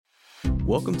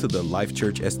Welcome to the Life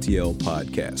Church STL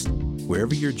podcast.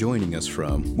 Wherever you're joining us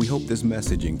from, we hope this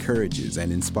message encourages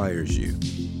and inspires you.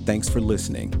 Thanks for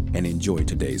listening and enjoy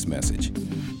today's message.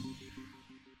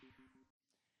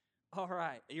 All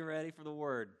right, are you ready for the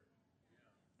word?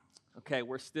 Okay,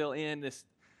 we're still in this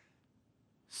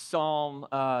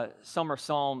Summer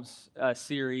Psalms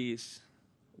series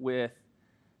with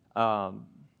that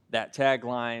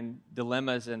tagline,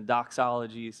 Dilemmas and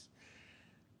Doxologies,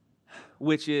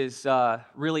 which is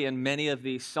really in many of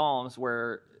these Psalms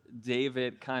where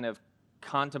David kind of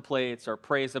contemplates or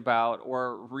prays about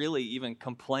or really even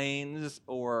complains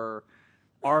or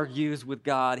argues with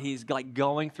God. He's like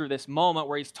going through this moment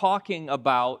where he's talking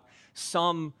about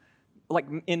some, like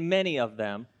in many of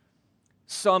them,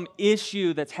 some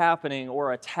issue that's happening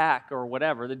or attack or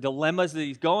whatever, the dilemmas that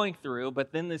he's going through,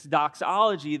 but then this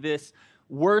doxology, this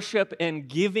worship and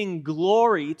giving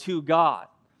glory to God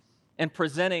and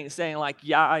presenting, saying like,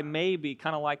 yeah, I may be,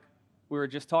 kind of like we were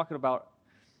just talking about,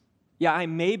 yeah, I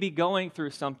may be going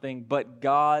through something, but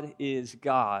God is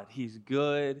God. He's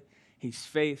good, He's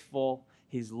faithful,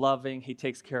 He's loving, He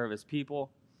takes care of His people.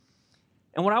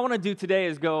 And what I want to do today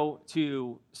is go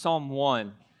to Psalm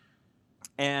 1.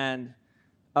 And,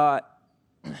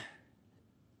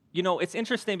 it's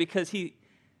interesting because he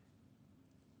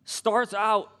starts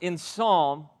out in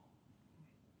Psalm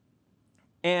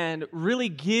and really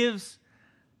gives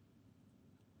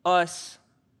us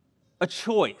a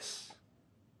choice.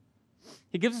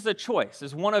 He gives us a choice.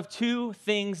 There's one of two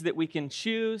things that we can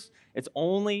choose. It's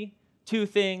only two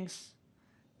things.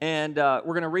 And we're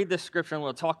going to read this scripture and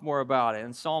we'll talk more about it.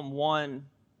 In Psalm 1,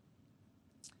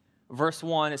 verse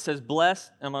 1, it says,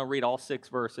 Blessed, I'm going to read all 6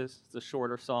 verses. It's a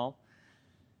shorter psalm.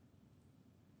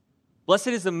 Blessed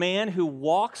is the man who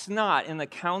walks not in the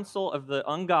counsel of the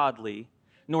ungodly,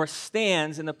 nor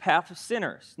stands in the path of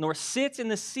sinners, nor sits in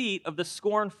the seat of the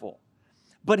scornful.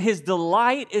 But his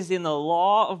delight is in the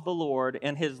law of the Lord,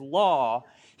 and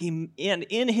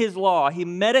in his law he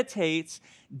meditates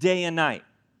day and night.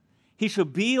 He shall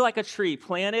be like a tree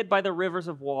planted by the rivers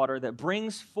of water that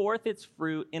brings forth its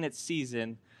fruit in its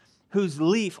season, whose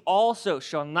leaf also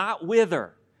shall not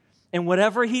wither, and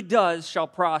whatever he does shall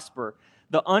prosper.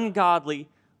 The ungodly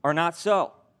are not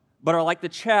so, but are like the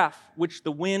chaff which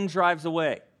the wind drives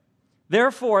away.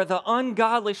 Therefore, the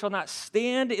ungodly shall not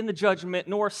stand in the judgment,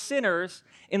 nor sinners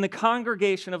in the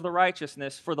congregation of the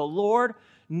righteousness. For the Lord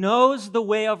knows the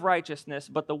way of righteousness,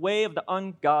 but the way of the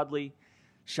ungodly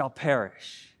shall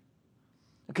perish.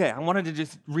 Okay, I wanted to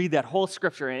just read that whole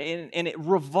scripture, and it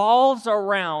revolves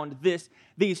around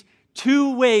these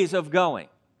two ways of going.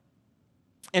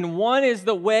 And one is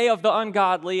the way of the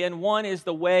ungodly, and one is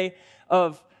the way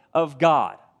of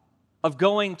God, of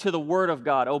going to the Word of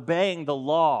God, obeying the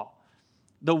law,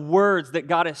 the words that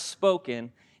God has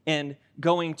spoken, and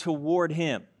going toward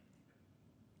Him.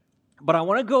 But I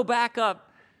want to go back up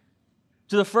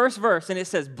to the first verse, and it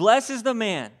says, Blessed is the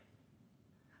man.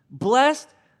 Blessed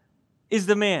is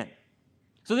the man.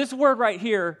 So this word right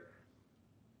here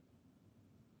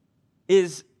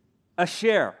is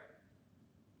asher,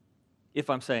 if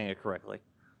I'm saying it correctly.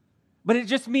 But it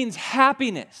just means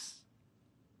happiness.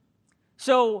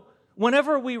 So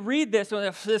whenever we read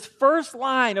this first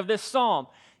line of this psalm,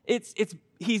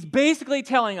 he's basically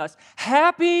telling us,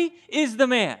 happy is the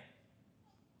man.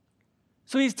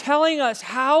 So he's telling us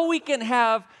how we can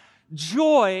have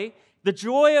joy, the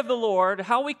joy of the Lord,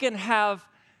 how we can have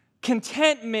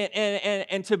contentment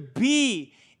and to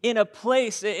be in a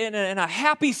place, in a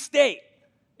happy state,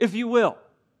 if you will.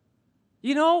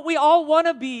 You know, we all want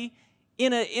to be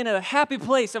in a happy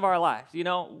place of our lives. You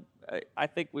know, I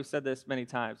think we've said this many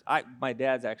times. My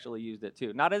dad's actually used it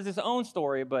too. Not as his own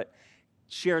story, but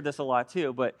shared this a lot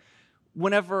too. But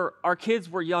whenever our kids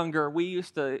were younger, we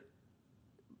used to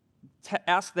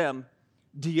ask them,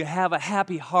 do you have a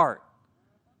happy heart?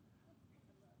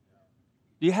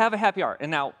 Do you have a happy heart? And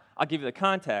now, I'll give you the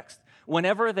context.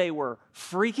 Whenever they were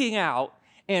freaking out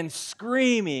and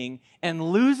screaming and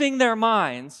losing their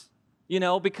minds,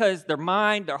 because their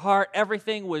mind, their heart,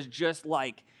 everything was just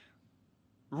like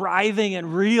writhing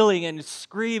and reeling and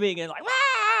screaming and like,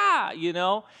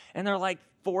 and they're like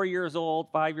 4 years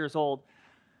old, 5 years old.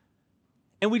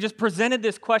 And we just presented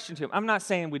this question to them. I'm not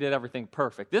saying we did everything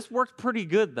perfect. This worked pretty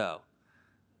good, though.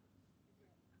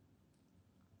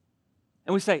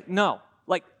 And we say, no,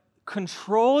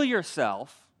 control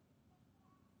yourself.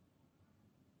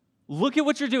 Look at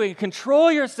what you're doing.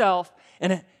 Control yourself,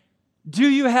 and do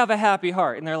you have a happy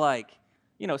heart? And they're like,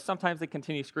 sometimes they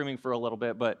continue screaming for a little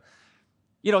bit, but,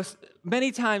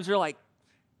 many times they're like,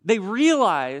 they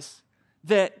realize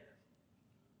that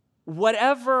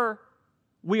whatever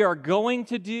we are going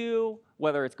to do,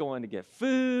 whether it's going to get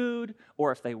food,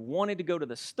 or if they wanted to go to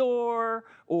the store,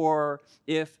 or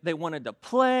if they wanted to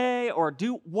play or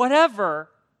do whatever,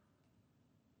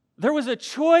 there was a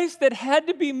choice that had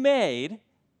to be made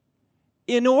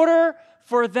in order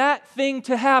for that thing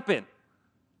to happen.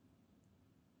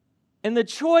 And the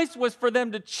choice was for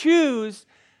them to choose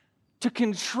to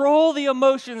control the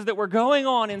emotions that were going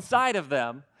on inside of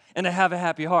them and to have a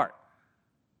happy heart.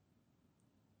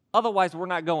 Otherwise, we're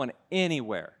not going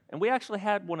anywhere. And we actually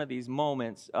had one of these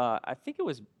moments, I think it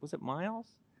was it Miles?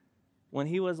 When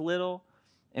he was little,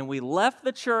 and we left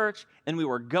the church, and we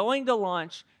were going to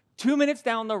lunch 2 minutes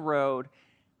down the road.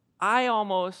 I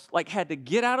almost had to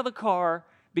get out of the car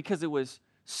because it was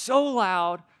so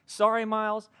loud. Sorry,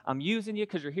 Miles, I'm using you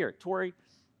because you're here. Tori,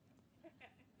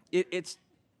 it's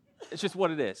just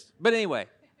what it is. But anyway,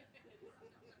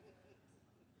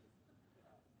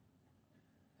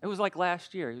 it was like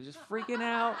last year. He was just freaking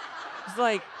out. It's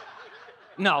like,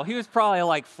 no, he was probably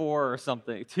like 4 or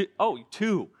something.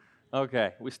 2.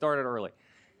 Okay, we started early.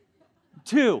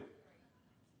 2.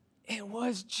 It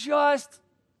was just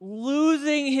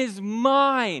losing his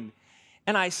mind.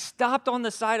 And I stopped on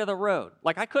the side of the road.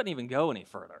 I couldn't even go any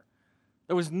further.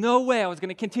 There was no way I was going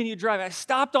to continue driving. I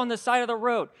stopped on the side of the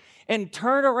road and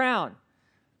turned around.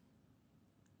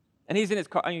 And he's in his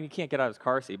car. He can't get out of his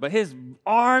car seat. But his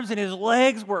arms and his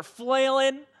legs were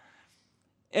flailing.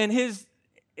 And his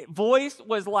voice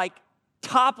was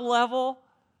top level,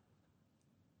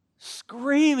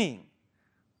 screaming.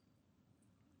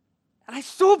 And I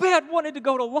so bad wanted to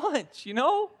go to lunch,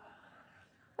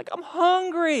 I'm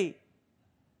hungry.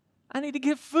 I need to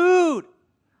get food.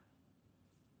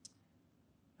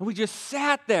 And we just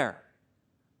sat there.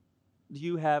 Do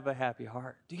you have a happy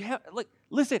heart? Do you have,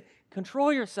 listen,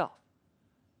 control yourself.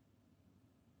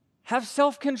 Have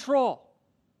self-control.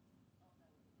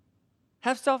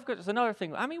 Have self-control. It's another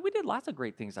thing. We did lots of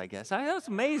great things, I guess. That's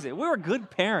amazing. We were good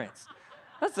parents.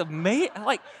 That's amazing.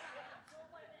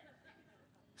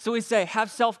 So we say,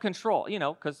 have self-control,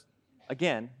 because,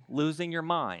 again, losing your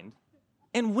mind.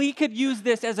 And we could use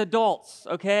this as adults,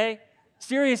 okay?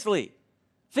 Seriously.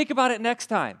 Think about it next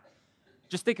time.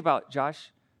 Just think about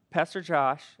Pastor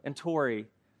Josh and Tori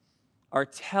are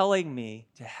telling me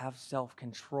to have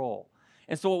self-control.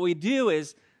 And so what we do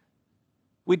is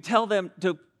we tell them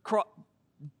to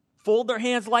fold their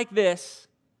hands like this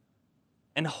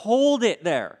and hold it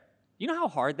there. You know how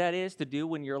hard that is to do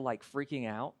when you're freaking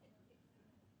out?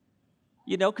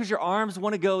 Because your arms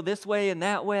want to go this way and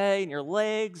that way, and your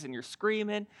legs, and you're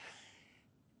screaming.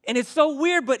 And it's so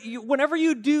weird, but whenever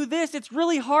you do this, it's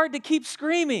really hard to keep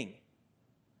screaming.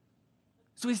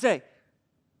 So we say,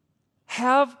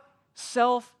 have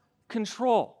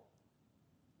self-control.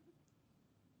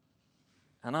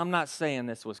 And I'm not saying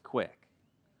this was quick.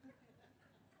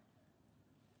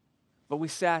 But we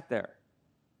sat there.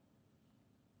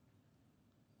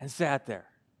 And sat there.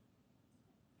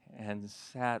 And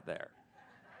sat there.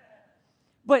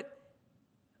 But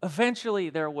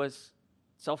eventually there was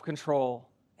self-control,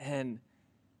 and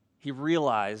he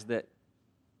realized that,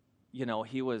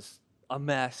 he was a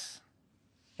mess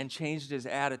and changed his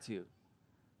attitude.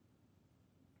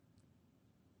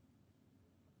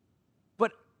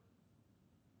 But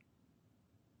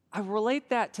I relate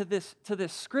that to this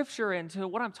scripture and to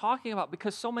what I'm talking about,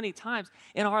 because so many times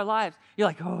in our lives, you're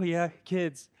like, oh yeah,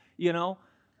 kids, we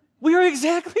are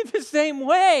exactly the same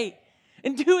way.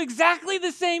 And do exactly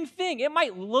the same thing. It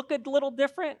might look a little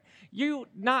different.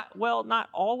 Not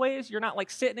always. You're not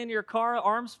sitting in your car,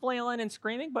 arms flailing and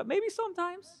screaming, but maybe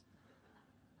sometimes.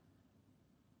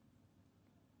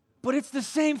 But it's the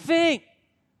same thing.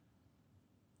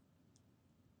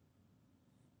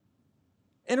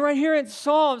 And right here in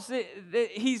Psalms,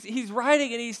 he's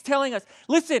writing and he's telling us,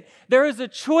 listen, there is a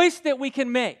choice that we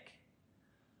can make.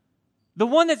 The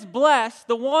one that's blessed,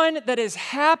 the one that is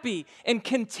happy and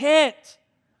content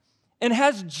and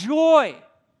has joy.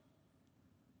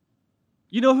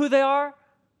 You know who they are?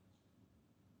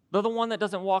 They're the one that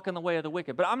doesn't walk in the way of the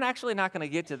wicked. But I'm actually not going to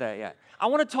get to that yet. I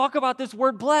want to talk about this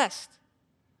word blessed.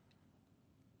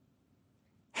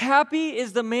 Happy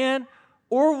is the man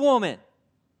or woman.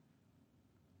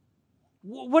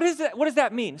 What is that? What does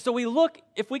that mean? So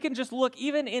if we can just look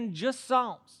even in just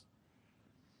Psalms,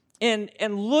 and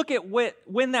look at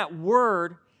when that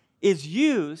word is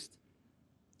used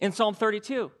in Psalm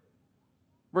 32.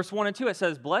 Verse 1 and 2, it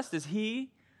says, blessed is he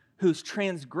whose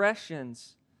transgression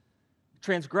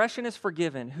is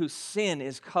forgiven, whose sin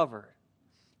is covered.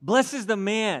 Blessed is the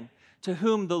man to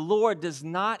whom the Lord does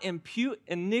not impute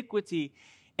iniquity,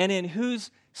 and in whose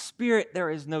spirit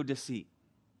there is no deceit.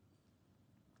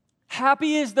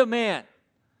 Happy is the man.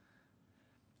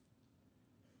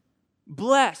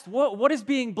 blessed. What is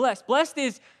being blessed? Blessed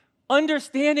is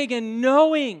understanding and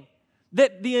knowing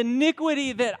that the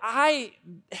iniquity that I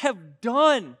have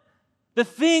done, the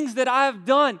things that I have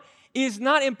done, is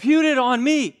not imputed on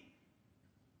me.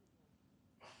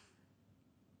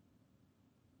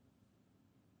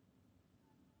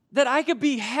 That I could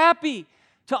be happy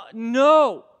to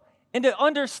know and to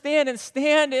understand and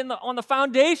stand on the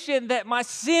foundation that my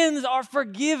sins are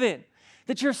forgiven,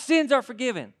 that your sins are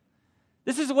forgiven.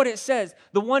 This is what it says.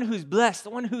 The one who's blessed, the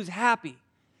one who's happy,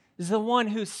 is the one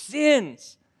whose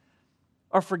sins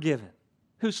are forgiven,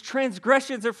 whose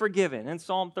transgressions are forgiven. In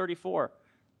Psalm 34,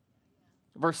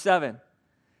 verse 7,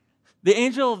 the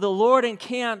angel of the Lord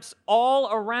encamps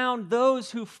all around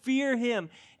those who fear him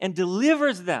and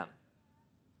delivers them.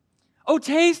 Oh,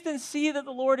 taste and see that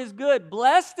the Lord is good.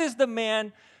 Blessed is the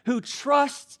man who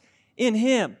trusts in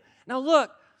him. Now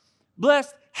look,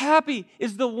 blessed, happy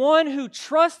is the one who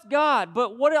trusts God.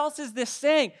 But what else is this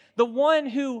saying? The one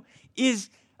who is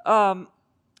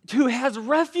who has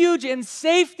refuge and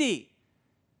safety,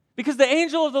 because the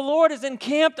angel of the Lord is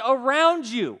encamped around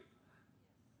you.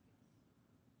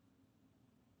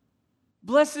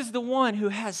 Blessed is the one who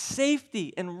has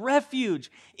safety and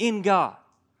refuge in God.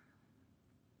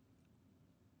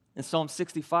 In Psalm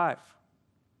 65,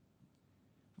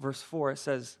 verse 4, it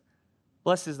says,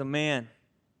 blessed is the man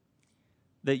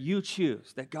that you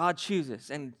choose, that God chooses,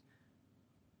 and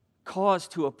cause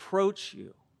to approach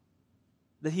you,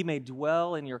 that he may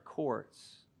dwell in your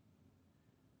courts.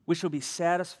 We shall be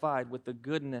satisfied with the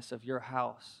goodness of your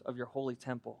house, of your holy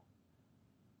temple.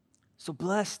 So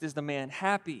blessed is the man,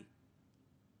 happy,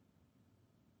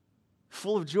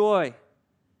 full of joy.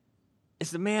 It's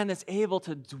the man that's able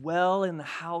to dwell in the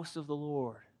house of the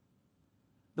Lord.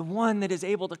 The one that is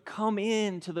able to come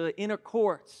into the inner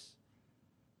courts,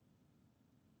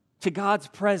 to God's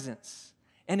presence,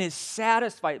 and is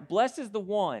satisfied. Blessed is the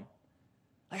one.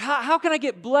 Like, how can I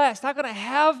get blessed? How can I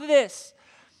have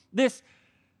this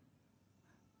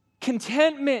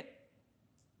contentment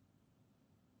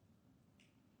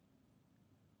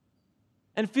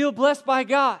and feel blessed by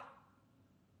God?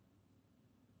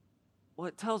 Well,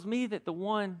 it tells me that the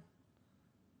one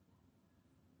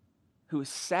who is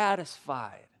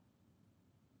satisfied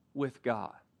with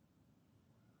God.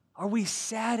 Are we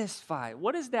satisfied?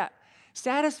 What is that?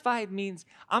 Satisfied means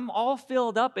I'm all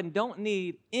filled up and don't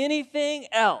need anything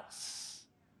else.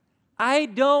 I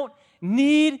don't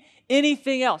need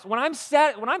anything else. When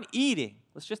I'm eating,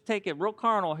 let's just take it real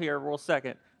carnal here for a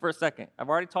second. I've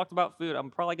already talked about food.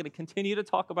 I'm probably going to continue to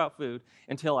talk about food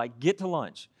until I get to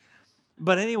lunch.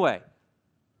 But anyway,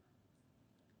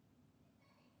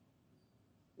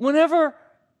 whenever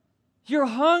you're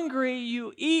hungry,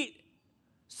 you eat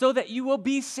so that you will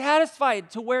be satisfied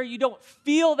to where you don't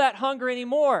feel that hunger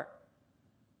anymore.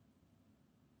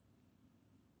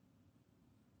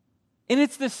 And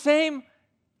it's the same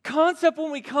concept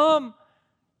when we come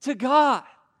to God.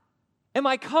 Am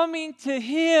I coming to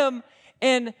him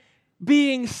and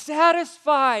being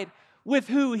satisfied with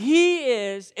who he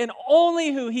is and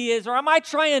only who he is, or am I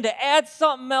trying to add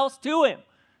something else to him?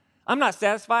 I'm not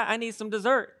satisfied. I need some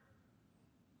dessert.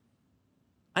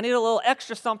 I need a little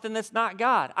extra something that's not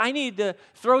God. I need to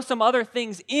throw some other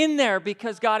things in there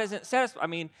because God isn't satisfied. I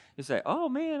mean, you say, oh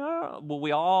man, well,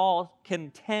 we all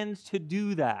can tend to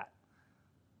do that.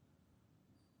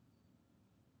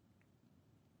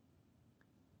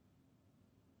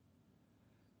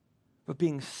 But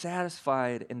being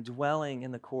satisfied and dwelling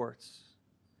in the courts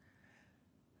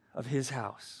of his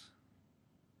house.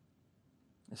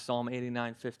 In Psalm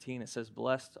 89:15, it says,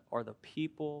 blessed are the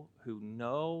people who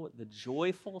know the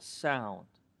joyful sound.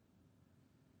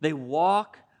 They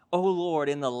walk, O Lord,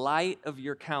 in the light of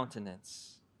your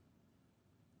countenance.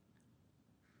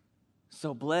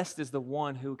 So blessed is the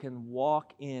one who can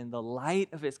walk in the light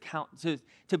of his countenance,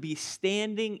 to be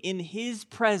standing in his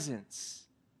presence.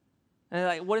 And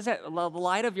like, what is that? The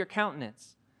light of your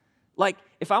countenance. Like,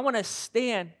 if I want to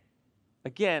stand,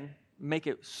 again, make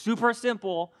it super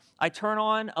simple, I turn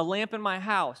on a lamp in my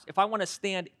house. If I want to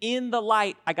stand in the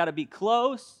light, I got to be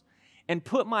close and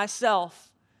put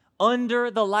myself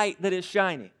under the light that is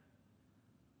shining.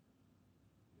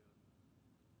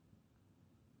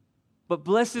 But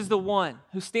blessed is the one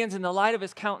who stands in the light of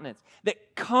his countenance,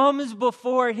 that comes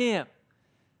before him,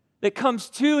 that comes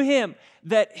to him,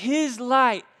 that his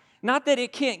light, not that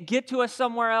it can't get to us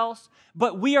somewhere else,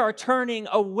 but we are turning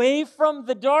away from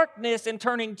the darkness and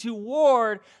turning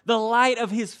toward the light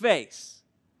of his face.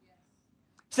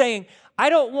 Saying, I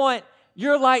don't want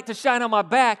your light to shine on my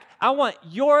back. I want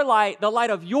your light, the light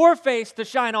of your face, to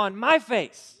shine on my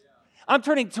face. I'm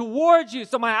turning towards you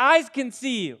so my eyes can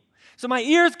see you, so my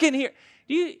ears can hear.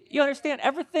 Do you understand?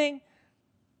 Everything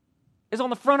is on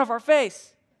the front of our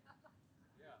face.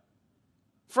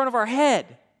 Front of our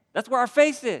head. That's where our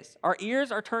face is. Our ears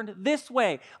are turned this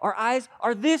way. Our eyes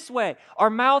are this way. Our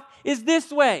mouth is this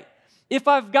way. If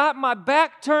I've got my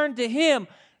back turned to Him,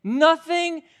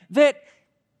 nothing that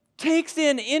takes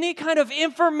in any kind of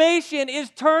information is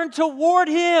turned toward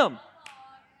Him.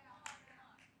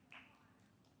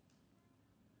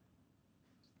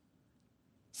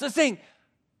 So saying,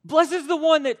 blessed is the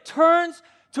one that turns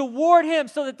toward Him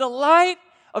so that the light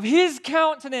of His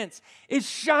countenance is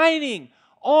shining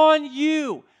on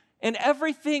you, and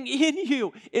everything in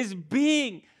you is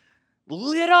being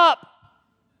lit up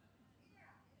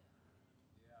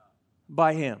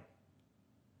by Him.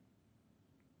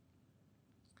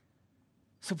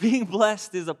 So being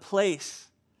blessed is a place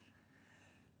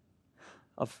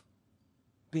of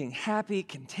being happy,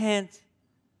 content,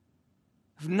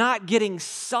 of not getting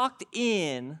sucked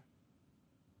in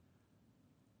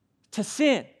to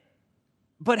sin,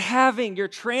 but having your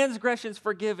transgressions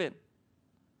forgiven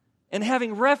and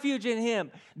having refuge in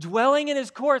Him, dwelling in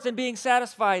His courts and being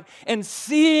satisfied and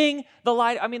seeing the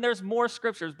light. I mean, there's more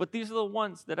scriptures, but these are the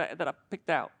ones that I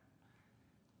picked out.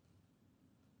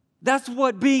 That's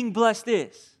what being blessed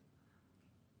is.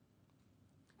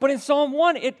 But in Psalm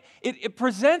 1, it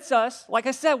presents us, like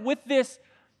I said, with this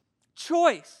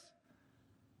choice.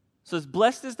 It says,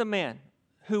 blessed is the man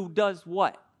who does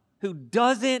what? Who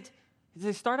doesn't,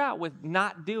 they start out with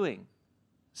not doing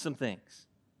some things.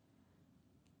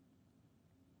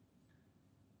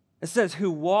 It says, who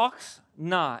walks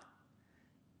not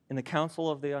in the counsel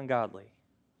of the ungodly,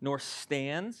 nor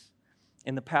stands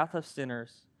in the path of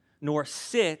sinners, nor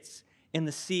sits in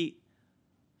the seat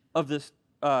of the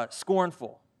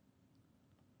scornful.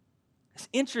 It's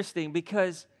interesting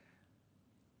because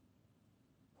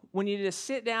when you just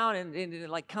sit down and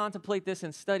like contemplate this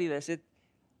and study this, you're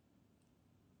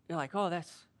like, oh,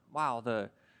 wow,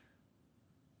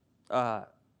 the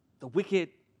wicked,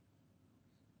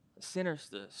 the sinners,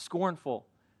 the scornful.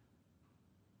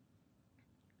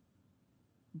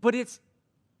 But it's,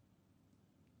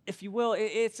 if you will,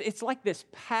 it's like this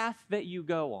path that you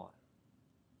go on.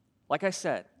 Like I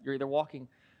said, you're either walking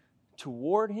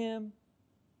toward Him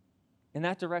in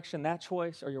that direction, that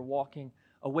choice, or you're walking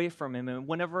away from Him. And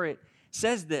whenever it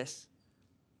says this,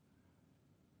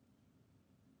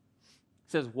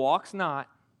 it says, walks not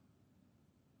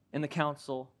in the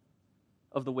counsel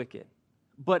of the wicked.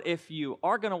 But if you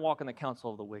are going to walk in the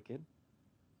counsel of the wicked,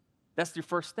 that's your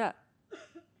first step.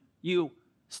 You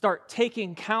start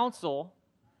taking counsel.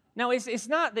 Now, it's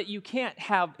not that you can't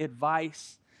have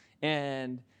advice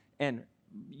and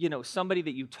somebody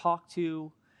that you talk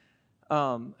to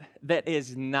that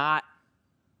is not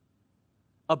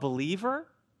a believer.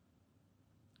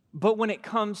 But when it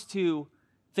comes to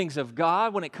things of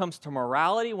God, when it comes to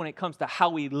morality, when it comes to how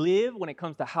we live, when it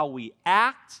comes to how we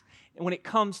act, and when it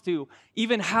comes to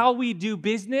even how we do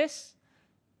business,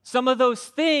 some of those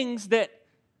things that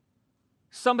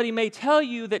somebody may tell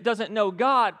you that doesn't know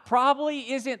God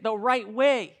probably isn't the right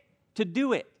way to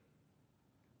do it.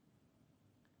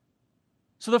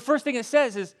 So the first thing it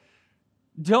says is,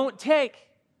 don't take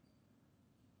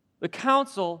the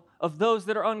counsel of those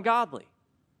that are ungodly.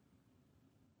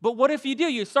 But what if you do?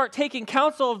 You start taking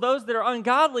counsel of those that are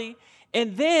ungodly,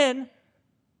 and then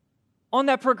on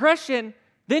that progression,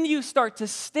 then you start to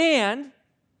stand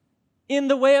in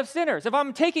the way of sinners. If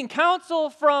I'm taking counsel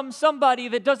from somebody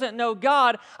that doesn't know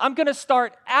God, I'm going to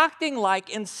start acting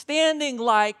like and standing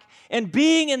like and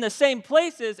being in the same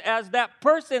places as that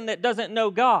person that doesn't know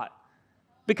God,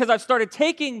 because I've started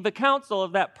taking the counsel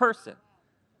of that person.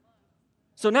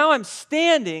 So now I'm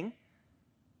standing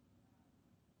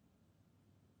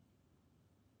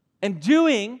and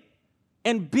doing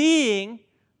and being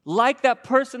like that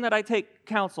person that I take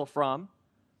counsel from.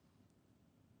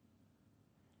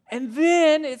 And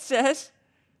then it says,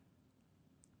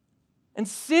 and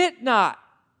sit not,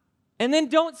 and then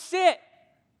don't sit,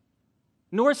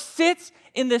 nor sits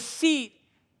in the seat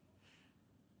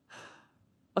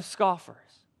of scoffers.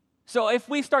 So if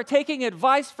we start taking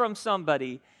advice from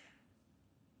somebody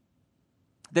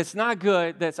that's not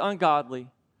good, that's ungodly,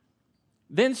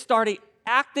 then starting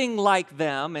acting like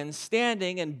them and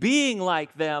standing and being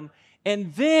like them,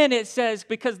 and then it says,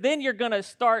 because then you're going to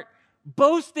start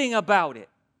boasting about it.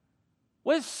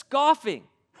 What is scoffing?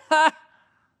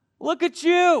 Look at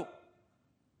you.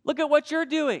 Look at what you're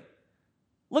doing.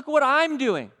 Look at what I'm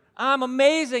doing. I'm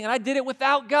amazing, and I did it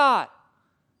without God.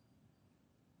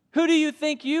 Who do you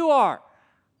think you are?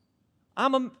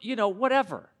 I'm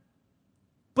whatever.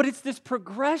 But it's this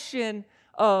progression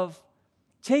of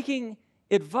taking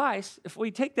advice. If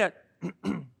we take that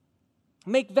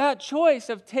Make that choice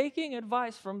of taking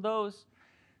advice from those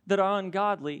that are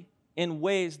ungodly in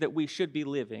ways that we should be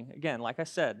living. Again, like I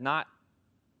said, not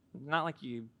like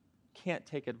you can't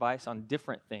take advice on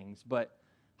different things, but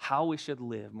how we should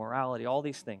live, morality, all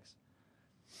these things.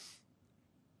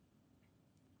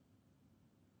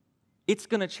 It's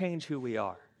going to change who we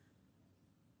are.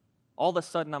 All of a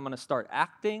sudden, I'm going to start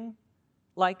acting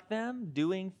like them,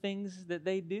 doing things that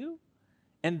they do,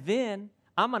 and then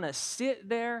I'm going to sit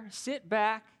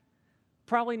back,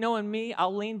 probably knowing me,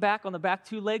 I'll lean back on the back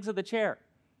two legs of the chair.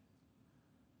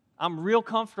 I'm real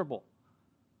comfortable.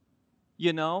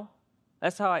 You know?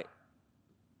 That's how I...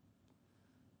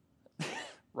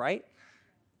 right?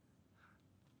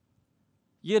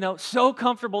 You know, so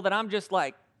comfortable that I'm just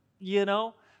like, you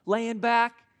know, laying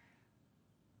back,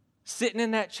 sitting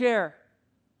in that chair,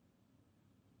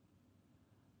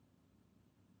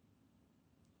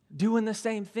 doing the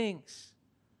same things.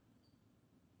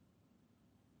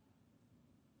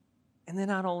 And then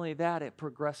not only that, it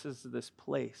progresses to this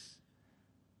place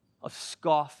of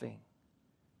scoffing,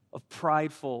 of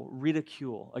prideful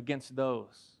ridicule against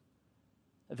those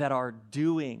that are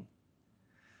doing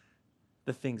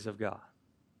the things of God.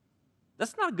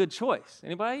 That's not a good choice.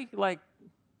 Anybody?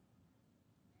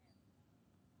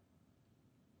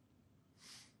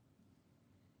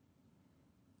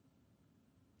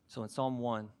 So in Psalm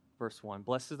 1, verse 1,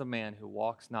 blessed is the man who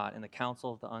walks not in the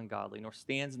counsel of the ungodly, nor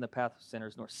stands in the path of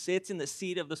sinners, nor sits in the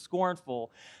seat of the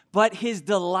scornful, but his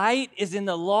delight is in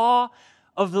the law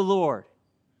of the Lord.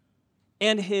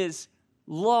 And in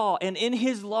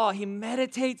his law he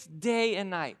meditates day and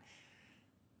night.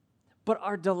 But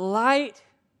our delight,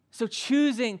 so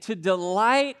choosing to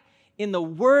delight in the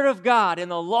word of God, in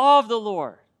the law of the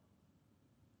Lord,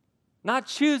 not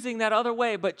choosing that other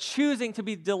way, but choosing to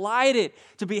be delighted,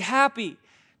 to be happy,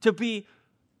 to be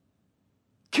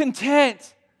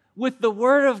content with the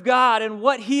Word of God and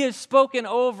what He has spoken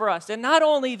over us. And not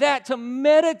only that, to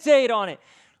meditate on it.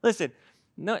 Listen,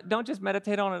 don't just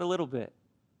meditate on it a little bit.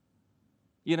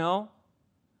 You know?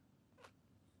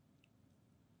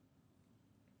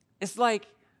 It's like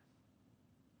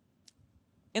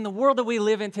in the world that we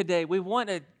live in today, we want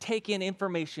to take in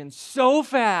information so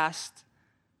fast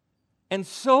and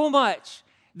so much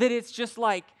that it's just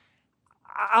like,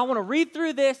 I want to read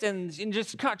through this and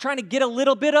just trying to get a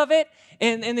little bit of it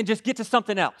and then just get to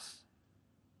something else.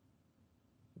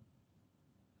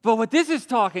 But what this is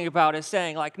talking about is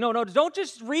saying, like, no, don't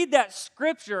just read that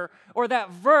scripture or that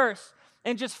verse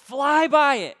and just fly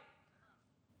by it.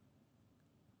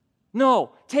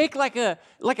 No, take like a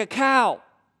cow,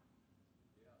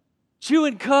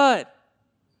 chewing cud.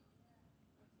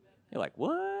 You're like,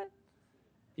 what?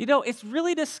 You know, it's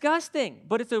really disgusting,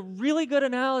 but it's a really good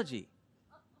analogy.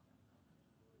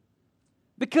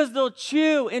 Because they'll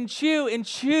chew and chew and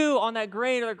chew on that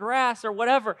grain or the grass or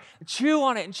whatever. Chew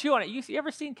on it and chew on it. You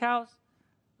ever seen cows?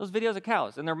 Those videos of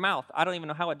cows in their mouth. I don't even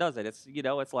know how it does it. It's,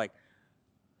 it's like,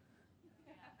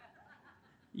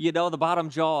 the bottom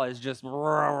jaw is just,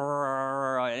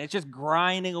 and it's just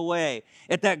grinding away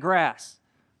at that grass.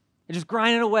 It's just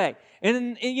grinding away.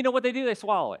 And you know what they do? They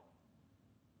swallow it.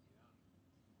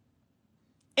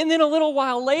 And then a little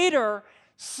while later,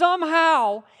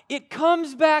 somehow it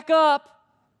comes back up.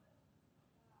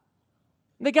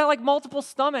 They got like multiple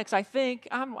stomachs, I think.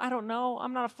 I don't know.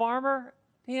 I'm not a farmer,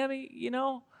 Tammy,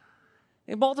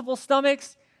 And multiple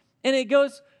stomachs. And it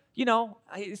goes,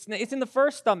 it's in the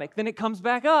first stomach. Then it comes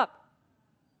back up.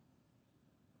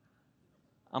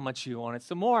 I'm going to chew on it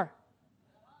some more.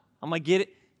 I'm going to get it.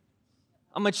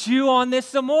 I'm going to chew on this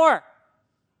some more.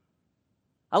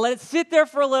 I let it sit there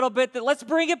for a little bit. Let's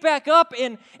bring it back up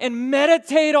and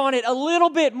meditate on it a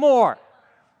little bit more.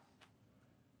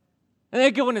 And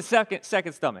then go into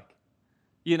second stomach.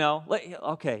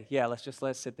 Okay, yeah, let's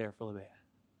sit there for a little bit.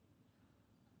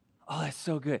 Oh, that's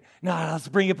so good. No, let's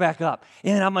bring it back up.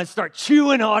 And I'm going to start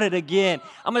chewing on it again.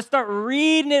 I'm going to start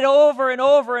reading it over and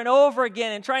over and over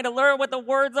again and trying to learn what the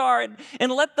words are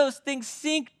and let those things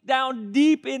sink down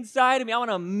deep inside of me. I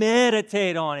want to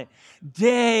meditate on it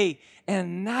day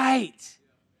and night.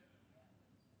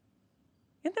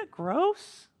 Isn't that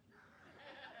gross?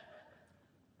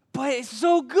 But it's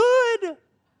so good.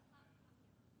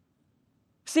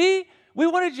 See, we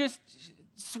want to just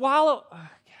swallow.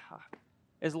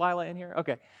 Is Lila in here?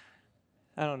 Okay.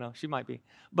 I don't know. She might be.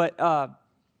 But the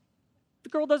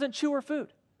girl doesn't chew her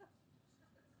food.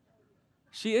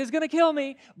 She is going to kill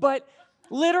me. But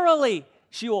literally,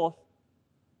 she will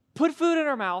put food in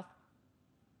her mouth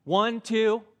 1,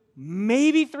 2,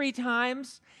 maybe 3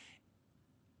 times.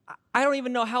 I don't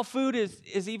even know how food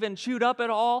is even chewed up at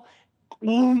all.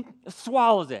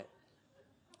 Swallows it.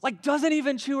 Like, doesn't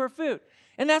even chew her food.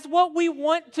 And that's what we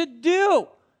want to do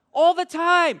all the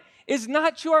time, is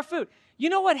not chew our food. You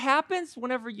know what happens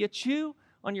whenever you chew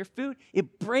on your food?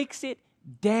 It breaks it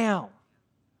down.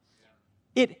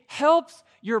 It helps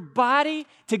your body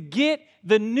to get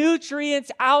the nutrients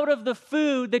out of the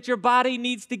food that your body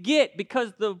needs to get,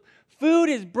 because the food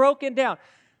is broken down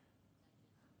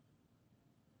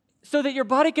so that your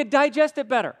body could digest it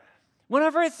better.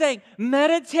 Whenever it's saying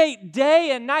meditate day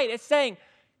and night, it's saying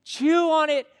chew on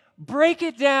it, break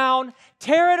it down,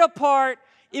 tear it apart.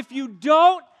 If you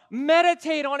don't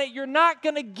meditate on it, you're not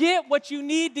going to get what you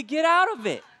need to get out of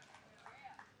it.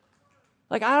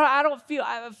 Like,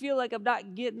 I feel like I'm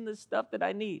not getting the stuff that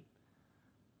I need.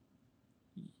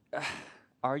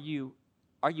 Are you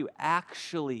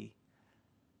actually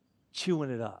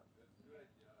chewing it up?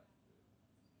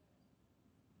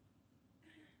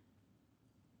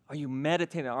 Are you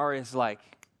meditating? Or is like,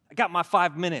 I got my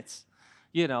 5 minutes,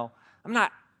 I'm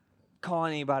not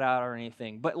calling anybody out or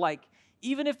anything, but like,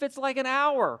 even if it's like an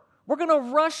hour, we're going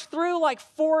to rush through like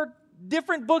 4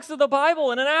 different books of the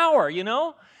Bible in an hour,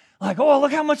 Like, oh,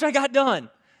 look how much I got done.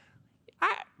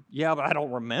 But I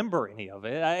don't remember any of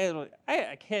it.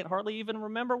 I can't hardly even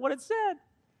remember what it said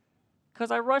because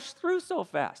I rushed through so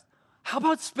fast. How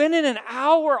about spending an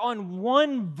hour on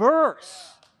one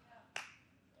verse?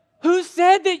 Who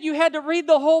said that you had to read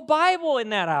the whole Bible in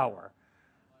that hour?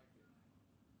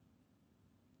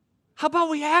 How about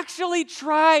we actually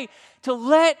try to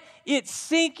let it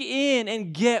sink in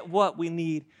and get what we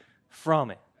need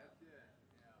from it?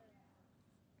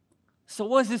 So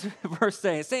what does this verse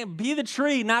say? It's saying, be the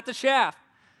tree, not the shaft,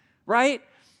 right?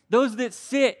 Those that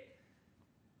sit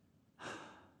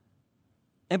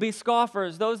and be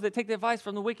scoffers, those that take the advice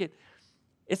from the wicked.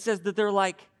 It says that they're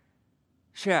like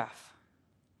chaff.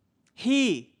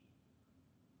 He,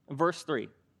 verse 3,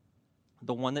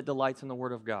 the one that delights in the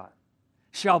word of God,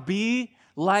 shall be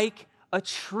like a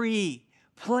tree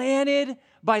planted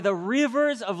by the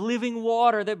rivers of living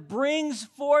water that brings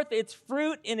forth its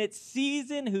fruit in its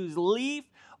season, whose leaf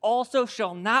also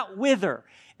shall not wither,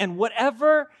 and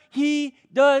whatever he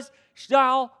does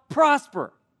shall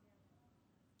prosper.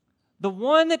 The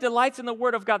one that delights in the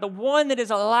word of God, the one that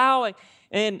is allowing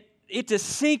it to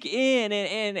sink in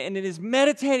and it is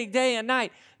meditating day and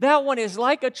night, that one is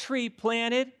like a tree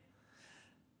planted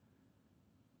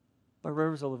by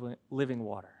rivers of living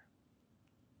water.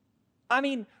 I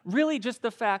mean, really just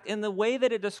the fact, and the way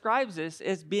that it describes this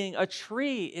as being a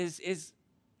tree is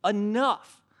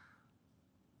enough.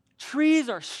 Trees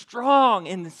are strong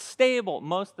and stable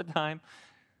most of the time.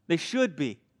 They should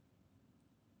be.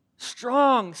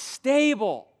 Strong,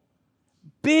 stable,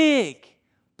 big,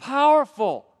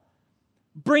 powerful,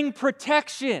 bring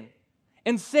protection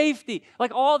and safety.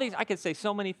 Like all these, I could say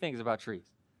so many things about trees.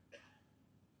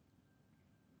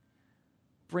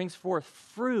 Brings forth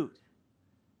fruit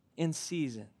in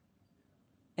season.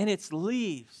 And its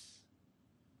leaves,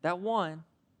 that one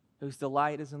whose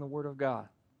delight is in the word of God,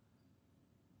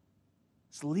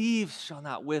 its leaves shall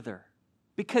not wither.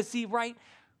 Because see, right,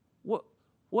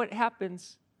 what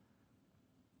happens,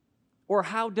 or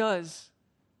how does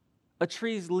a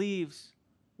tree's leaves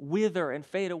wither and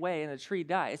fade away and a tree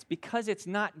die? It's because it's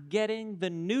not getting the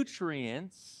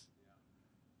nutrients,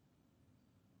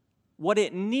 what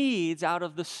it needs out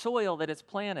of the soil that it's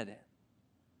planted in.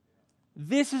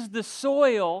 This is the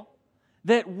soil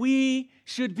that we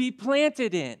should be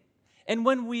planted in. And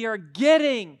when we are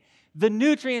getting the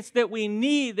nutrients that we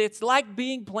need, it's like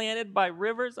being planted by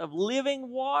rivers of living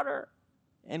water,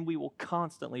 and we will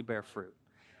constantly bear fruit.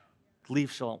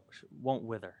 Leaves won't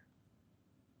wither.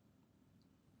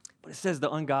 But it says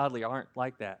the ungodly aren't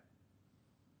like that.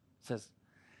 It says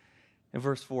in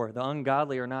verse 4, the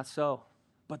ungodly are not so,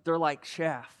 but they're like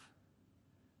chaff,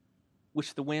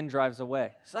 which the wind drives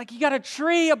away. It's like you got a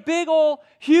tree, a big old,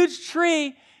 huge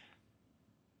tree,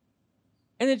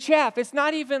 and the chaff, it's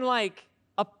not even like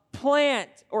a plant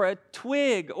or a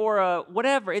twig or a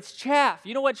whatever. It's chaff.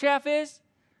 You know what chaff is?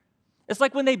 It's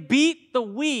like when they beat the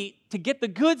wheat to get the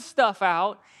good stuff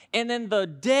out, and then the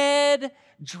dead,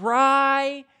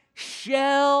 dry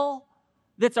shell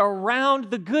that's around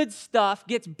the good stuff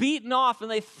gets beaten off,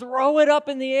 and they throw it up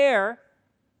in the air.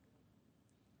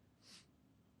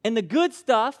 And the good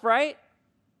stuff, right,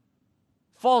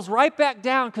 falls right back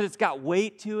down because it's got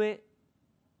weight to it.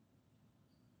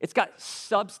 It's got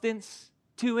substance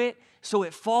to it, so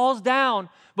it falls down.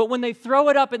 But when they throw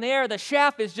it up in the air, the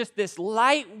chaff is just this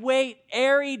lightweight,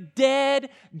 airy, dead,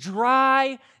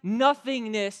 dry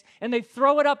nothingness. And they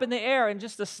throw it up in the air, and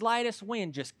just the slightest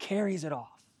wind just carries it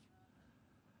off.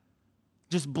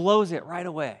 Just blows it right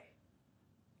away.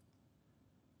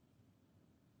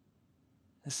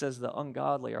 It says the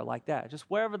ungodly are like that, just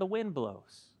wherever the wind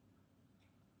blows.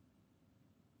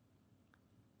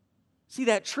 See,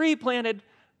 that tree planted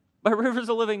by rivers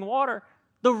of living water,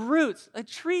 the roots, a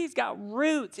tree's got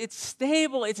roots. It's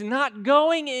stable. It's not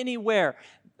going anywhere.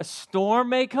 A storm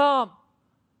may come.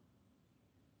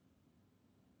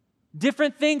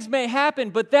 Different things may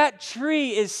happen, but that tree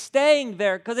is staying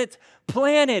there because it's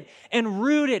planted and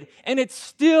rooted, and it's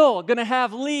still going to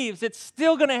have leaves. It's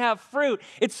still going to have fruit.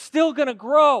 It's still going to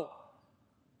grow.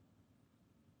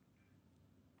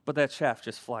 But that chaff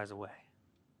just flies away.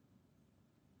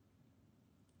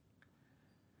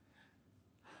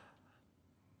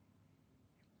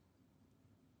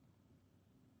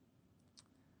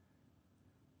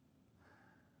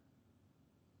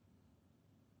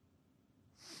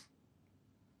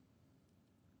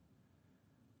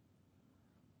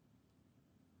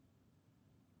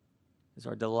 Is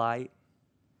our delight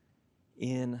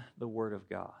in the Word of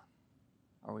God?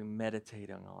 Are we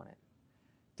meditating on it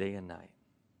day and night?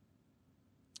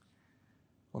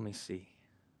 Let me see.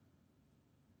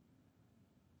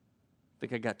 I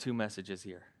think I got 2 messages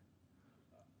here.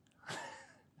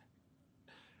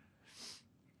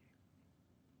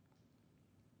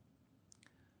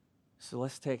 So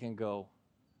let's take and go.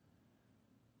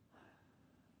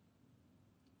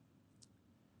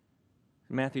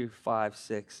 Matthew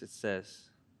 5:6, it says,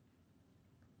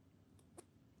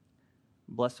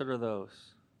 "Blessed are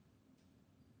those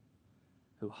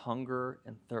who hunger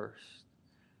and thirst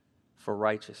for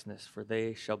righteousness, for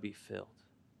they shall be filled."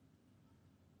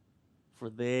 For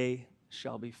they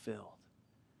shall be filled.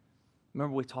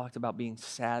 Remember, we talked about being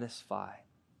satisfied.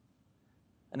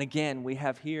 And again, we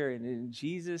have here, and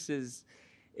Jesus is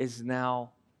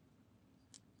now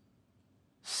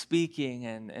speaking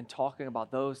and talking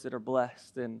about those that are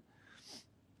blessed. And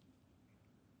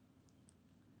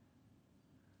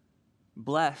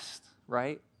blessed,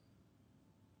 right?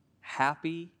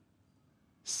 Happy,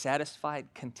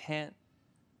 satisfied, content.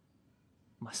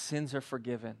 My sins are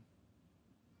forgiven.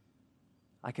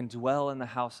 I can dwell in the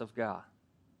house of God.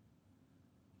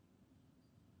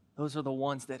 Those are the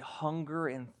ones that hunger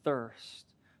and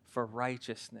thirst for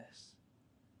righteousness.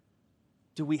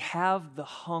 Do we have the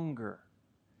hunger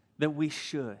that we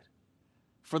should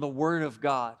for the Word of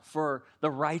God, for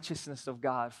the righteousness of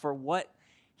God, for what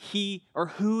He or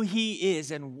who He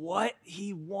is and what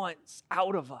He wants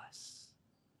out of us?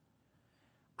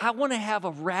 I want to have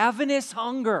a ravenous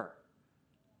hunger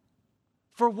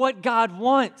for what God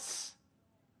wants.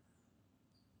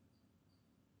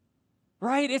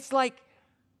 Right? It's like,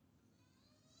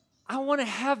 I want to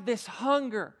have this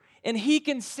hunger, and He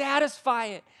can satisfy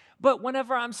it. But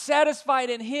whenever I'm satisfied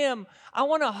in Him, I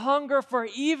want to hunger for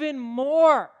even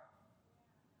more.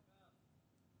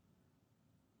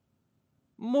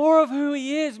 More of who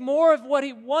He is, more of what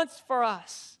He wants for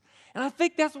us. And I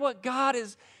think that's what God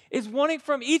is wanting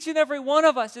from each and every one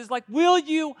of us, is like, will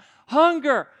you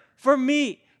hunger for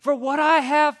me, for what I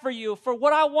have for you, for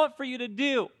what I want for you to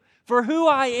do, for who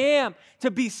I am,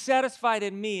 to be satisfied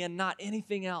in me and not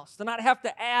anything else, to not have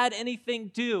to add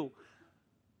anything to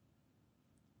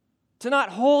not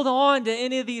hold on to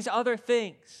any of these other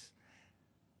things.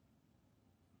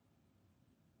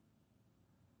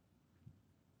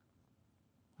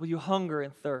 Will you hunger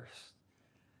and thirst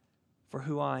for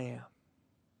who I am?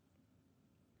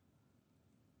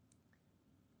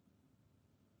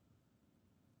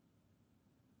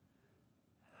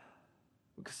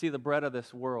 We can see the bread of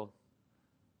this world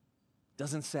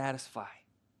doesn't satisfy.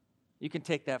 You can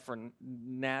take that for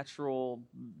natural,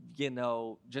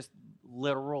 just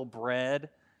literal bread.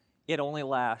 It only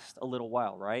lasts a little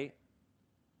while, right?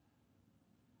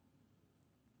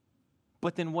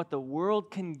 But then what the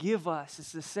world can give us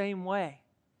is the same way.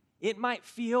 It might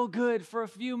feel good for a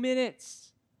few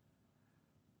minutes.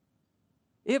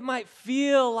 It might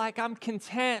feel like I'm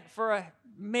content for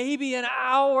maybe an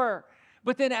hour.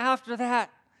 But then after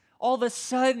that, all of a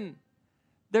sudden,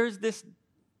 there's this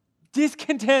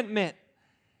discontentment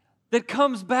that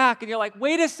comes back, and you're like,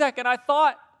 wait a second, I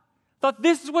thought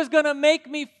this was going to make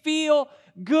me feel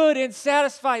good and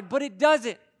satisfied, but it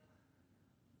doesn't.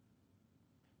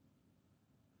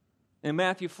 In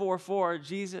Matthew 4:4,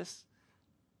 Jesus,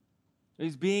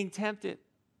 he's being tempted,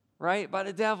 right, by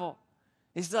the devil.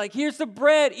 He's like, here's the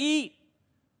bread, eat.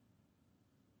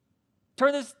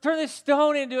 Turn this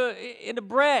stone into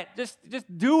bread. Just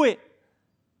do it.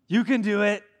 You can do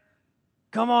it.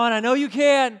 Come on, I know you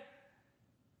can.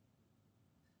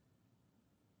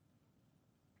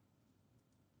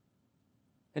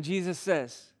 And Jesus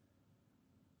says,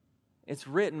 it's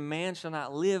written, man shall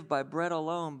not live by bread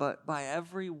alone, but by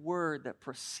every word that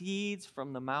proceeds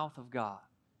from the mouth of God.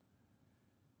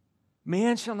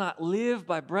 Man shall not live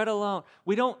by bread alone.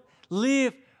 We don't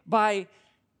live by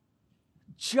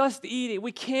just eating.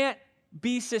 We can't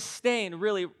be sustained,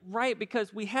 really, right?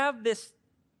 Because we have this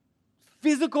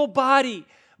physical body,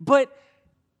 but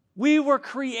we were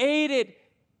created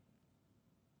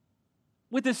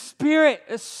with a spirit,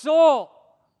 a soul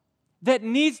that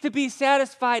needs to be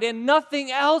satisfied, and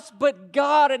nothing else but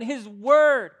God and His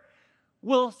Word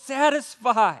will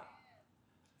satisfy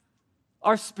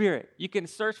our spirit. You can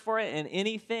search for it in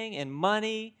anything, in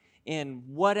money, in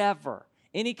whatever,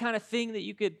 any kind of thing that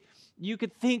you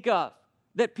could think of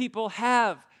that people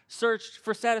have searched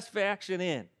for satisfaction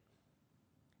in.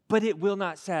 But it will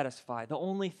not satisfy. The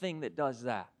only thing that does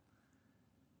that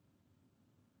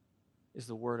is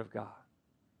the Word of God.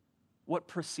 What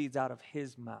proceeds out of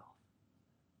His mouth.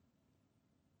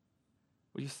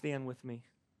 Will you stand with me?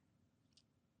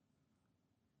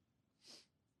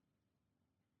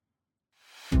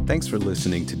 Thanks for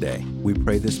listening today. We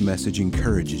pray this message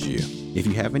encourages you. If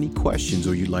you have any questions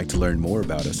or you'd like to learn more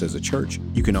about us as a church,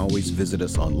 you can always visit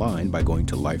us online by going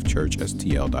to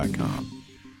lifechurchstl.com.